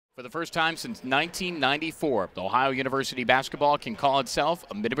For the first time since 1994, Ohio University basketball can call itself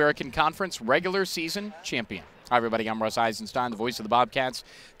a Mid-American Conference regular season champion. Hi, everybody. I'm Russ Eisenstein, the voice of the Bobcats.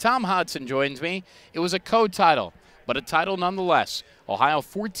 Tom Hodson joins me. It was a co-title, but a title nonetheless. Ohio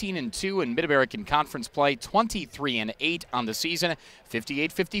 14-2 in Mid-American Conference play, 23-8 on the season,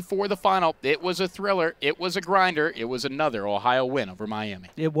 58-54 the final. It was a thriller. It was a grinder. It was another Ohio win over Miami.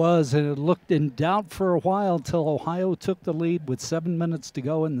 It was, and it looked in doubt for a while until Ohio took the lead with 7 minutes to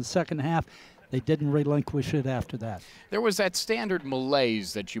go in the second half. They didn't relinquish it after that. There was that standard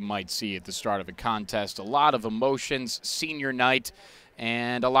malaise that you might see at the start of a contest. A lot of emotions, senior night,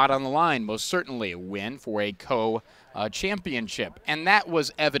 and a lot on the line. Most certainly a win for a championship. And that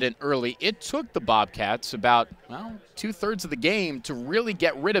was evident early. It took the Bobcats about, well, 2/3 of the game to really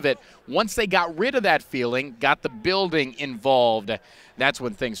get rid of it. Once they got rid of that feeling, got the building involved, that's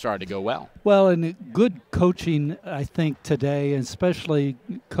when things started to go well. Well, and good coaching, I think, today, especially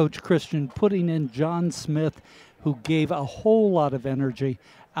Coach Christian, putting in John Smith, who gave a whole lot of energy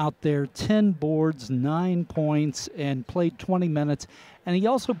out there, 10 boards, 9 points, and played 20 minutes. And he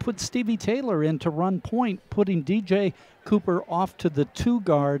also put Stevie Taylor in to run point, putting DJ Cooper off to the 2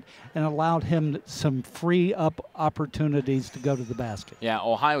 guard and allowed him some free up opportunities to go to the basket. Yeah,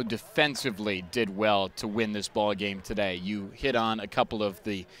 Ohio defensively did well to win this ball game today. You hit on a couple of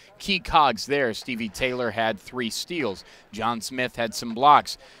the key cogs there. Stevie Taylor had 3 steals. John Smith had some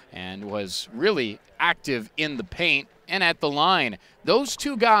blocks and was really active in the paint and at the line. Those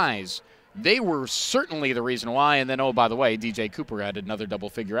 2 guys, they were certainly the reason why. And then, oh, by the way, DJ Cooper had another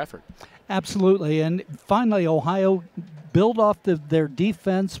double-figure effort. Absolutely. And finally, Ohio built off their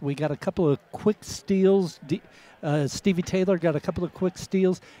defense. We got a couple of quick steals. Stevie Taylor got a couple of quick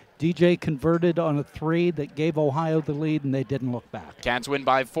steals. DJ converted on a 3 that gave Ohio the lead, and they didn't look back. Cats win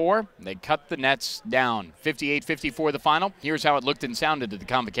by 4. They cut the Nets down. 58-54 the final. Here's how it looked and sounded at the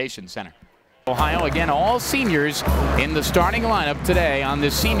Convocation Center. Ohio, again, all seniors in the starting lineup today on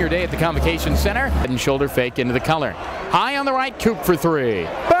this senior day at the Convocation Center. Head and shoulder fake into the color. High on the right, Coop for 3.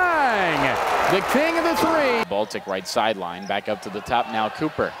 Bang! The king of the 3. Baltic right sideline, back up to the top now.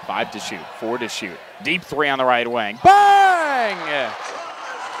 Cooper, 5 to shoot, 4 to shoot. Deep 3 on the right wing. Bang!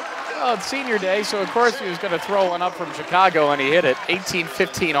 Well, it's senior day, so of course he was going to throw one up from Chicago, and he hit it.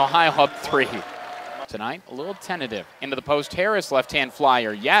 18-15, Ohio up 3. Tonight, a little tentative. Into the post, Harris, left-hand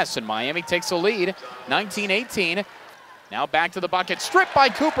flyer. Yes, and Miami takes the lead, 19-18. Now back to the bucket, stripped by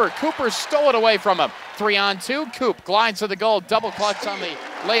Cooper. Cooper stole it away from him. 3-on-2, Coop glides to the goal, double clutch on the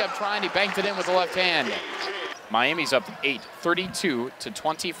layup try, and he banked it in with the left hand. Miami's up 8,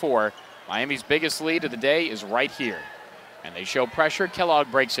 32-24. Miami's biggest lead of the day is right here. And they show pressure, Kellogg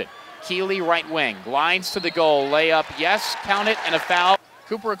breaks it. Keely, right wing, glides to the goal, layup, yes, count it, and a foul.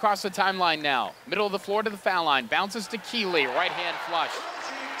 Cooper across the timeline now. Middle of the floor to the foul line. Bounces to Keely. Right hand flush.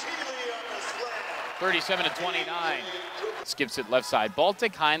 37-29. Skips it left side.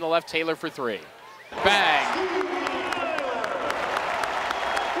 Baltic high on the left. Taylor for 3. Bang.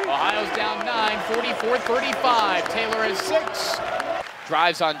 Ohio's down 9. 44-35. Taylor has 6.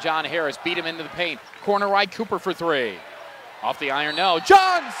 Drives on John Harris. Beat him into the paint. Corner right. Cooper for 3. Off the iron. No.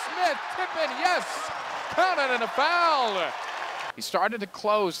 John Smith. Tip in. Yes. Counted and a foul. He started to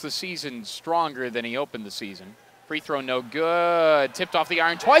close the season stronger than he opened the season. Free throw no good. Tipped off the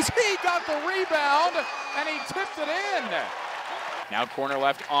iron twice. He got the rebound, and he tipped it in. Now corner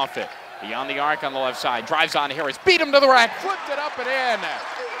left, Offutt. Beyond the arc on the left side. Drives on Harris. Beat him to the rack. Flipped it up and in.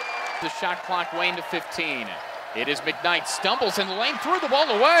 The shot clock waned to 15. It is McKnight. Stumbles in the lane. Threw the ball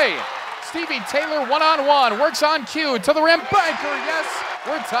away. Stevie Taylor one-on-one. Works on cue. To the rim. Banker. Yes.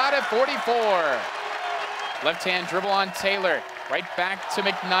 We're tied at 44. Left-hand dribble on Taylor. Right back to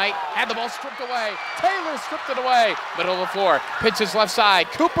McKnight. Had the ball stripped away. Taylor stripped it away. Middle of the floor. Pitches left side.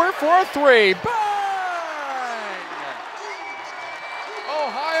 Cooper for a 3. Bang!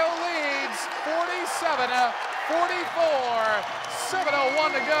 Ohio leads 47-44.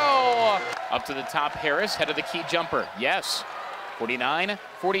 7:01 to go. Up to the top, Harris. Head of the key jumper. Yes.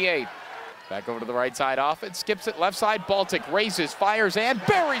 49-48. Back over to the right side. Offutt skips it left side. Baltic raises, fires, and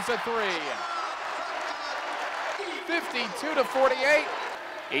buries a 3. 52-48.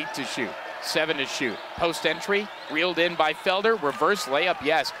 8 to shoot, 7 to shoot. Post entry, reeled in by Felder. Reverse layup,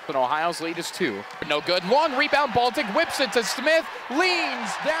 yes. But Ohio's lead is 2. No good. Long rebound, Baltic whips it to Smith.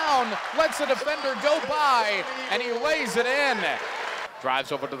 Leans down, lets the defender go by, and he lays it in.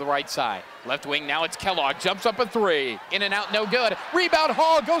 Drives over to the right side. Left wing, now it's Kellogg. Jumps up a 3. In and out, no good. Rebound,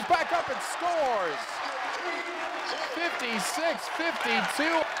 Hall goes back up and scores.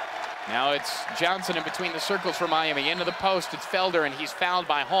 56-52. Now it's Johnson in between the circles for Miami. Into the post, it's Felder, and he's fouled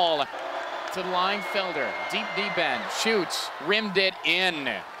by Hall. To the line, Felder, deep end, shoots, rimmed it in.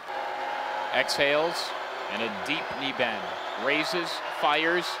 exhales, and a deep knee bend. Raises,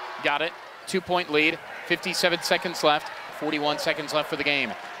 fires, got it. 2-point lead, 57 seconds left, 41 seconds left for the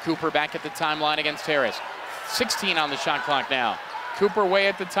game. Cooper back at the timeline against Harris. 16 on the shot clock now. Cooper way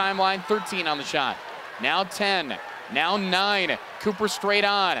at the timeline, 13 on the shot. Now 10, now 9. Cooper straight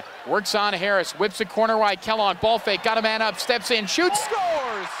on, works on Harris, whips it corner right. Kellogg, ball fake, got a man up, steps in, shoots,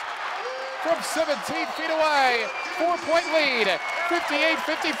 scores! From 17 feet away, 4-point lead,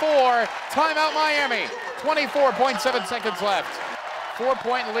 58-54, timeout Miami, 24.7 seconds left.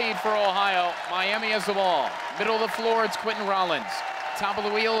 4-point lead for Ohio. Miami has the ball. Middle of the floor, it's Quentin Rollins. Top of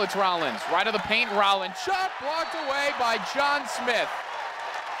the wheel, it's Rollins. Right of the paint, Rollins. Shot blocked away by John Smith.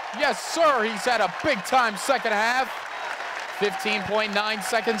 Yes, sir, he's had a big-time second half. 15.9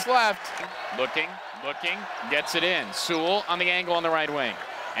 seconds left. Looking, gets it in. Sewell on the angle on the right wing.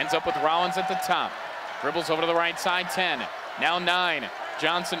 Ends up with Rollins at the top. Dribbles over to the right side, 10. Now 9.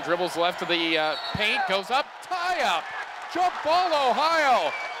 Johnson dribbles left to the paint, goes up, tie up. Jump ball,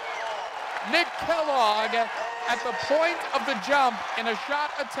 Ohio. Nick Kellogg at the point of the jump in a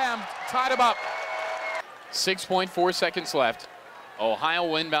shot attempt, tied him up. 6.4 seconds left. Ohio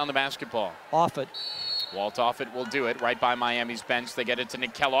will inbound the basketball. Offutt. Walt Offutt will do it right by Miami's bench. They get it to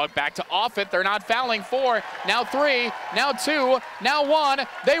Nick Kellogg. Back to Offutt. They're not fouling. 4, now 3, now 2, now 1.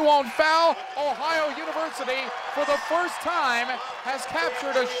 They won't foul. Ohio University, for the first time, has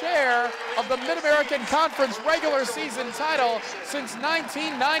captured a share of the Mid-American Conference regular season title since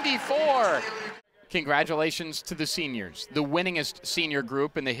 1994. Congratulations to the seniors, the winningest senior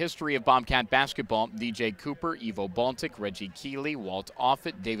group in the history of Bobcat basketball. DJ Cooper, Ivo Baltic, Reggie Keely, Walter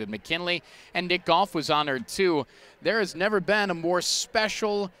Offutt, David McKinley, and Nick Goff was honored too. There has never been a more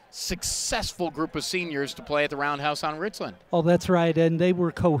special, successful group of seniors to play at the Roundhouse on Richland. Oh, that's right, and they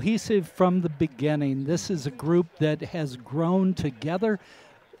were cohesive from the beginning. This is a group that has grown together,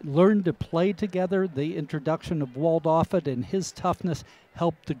 learned to play together. The introduction of Walt Offutt and his toughness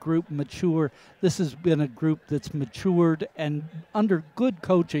helped the group mature. This has been a group that's matured and under good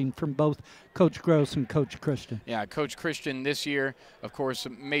coaching from both Coach Gross and Coach Christian. Yeah, Coach Christian this year, of course,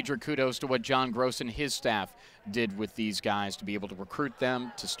 major kudos to what John Gross and his staff did with these guys to be able to recruit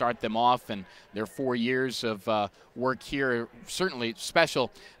them, to start them off, and their 4 years of work here certainly special.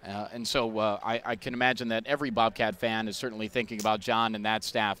 And so I can imagine that every Bobcat fan is certainly thinking about John and that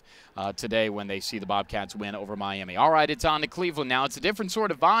staff today when they see the Bobcats win over Miami. All right, it's on to Cleveland now. It's a different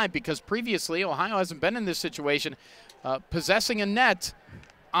sort of vibe because previously Ohio hasn't been in this situation. Possessing a net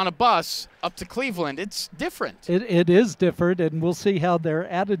on a bus up to Cleveland, it's different. It is different, and we'll see how their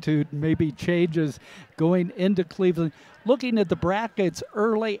attitude maybe changes going into Cleveland. Looking at the brackets,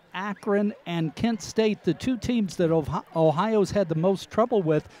 early, Akron and Kent State, the two teams that Ohio's had the most trouble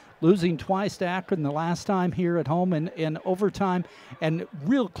with, losing twice to Akron the last time here at home in overtime, and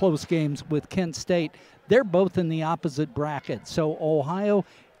real close games with Kent State. They're both in the opposite bracket. So Ohio,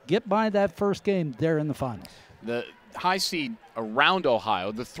 get by that first game, they're in the finals. The high seed around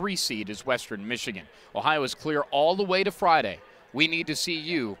Ohio, the 3 seed, is Western Michigan. Ohio is clear all the way to Friday. We need to see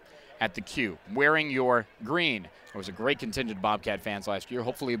you at the Q wearing your green. There was a great contingent of Bobcat fans last year,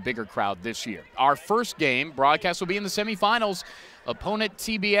 hopefully a bigger crowd this year. Our first game broadcast will be in the semifinals. Opponent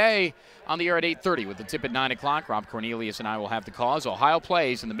TBA on the air at 8:30 with the tip at 9 o'clock. Rob Cornelius and I will have the call as Ohio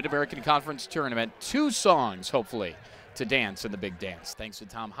plays in the Mid-American Conference Tournament. 2 songs, hopefully, to dance in the big dance. Thanks to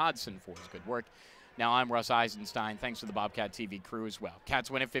Tom Hodson for his good work. Now I'm Russ Eisenstein. Thanks to the Bobcat TV crew as well.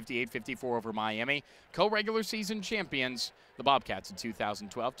 Cats win at 58-54 over Miami. Co-regular season champions, the Bobcats in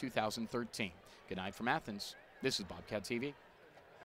 2012-2013. Good night from Athens. This is Bobcat TV.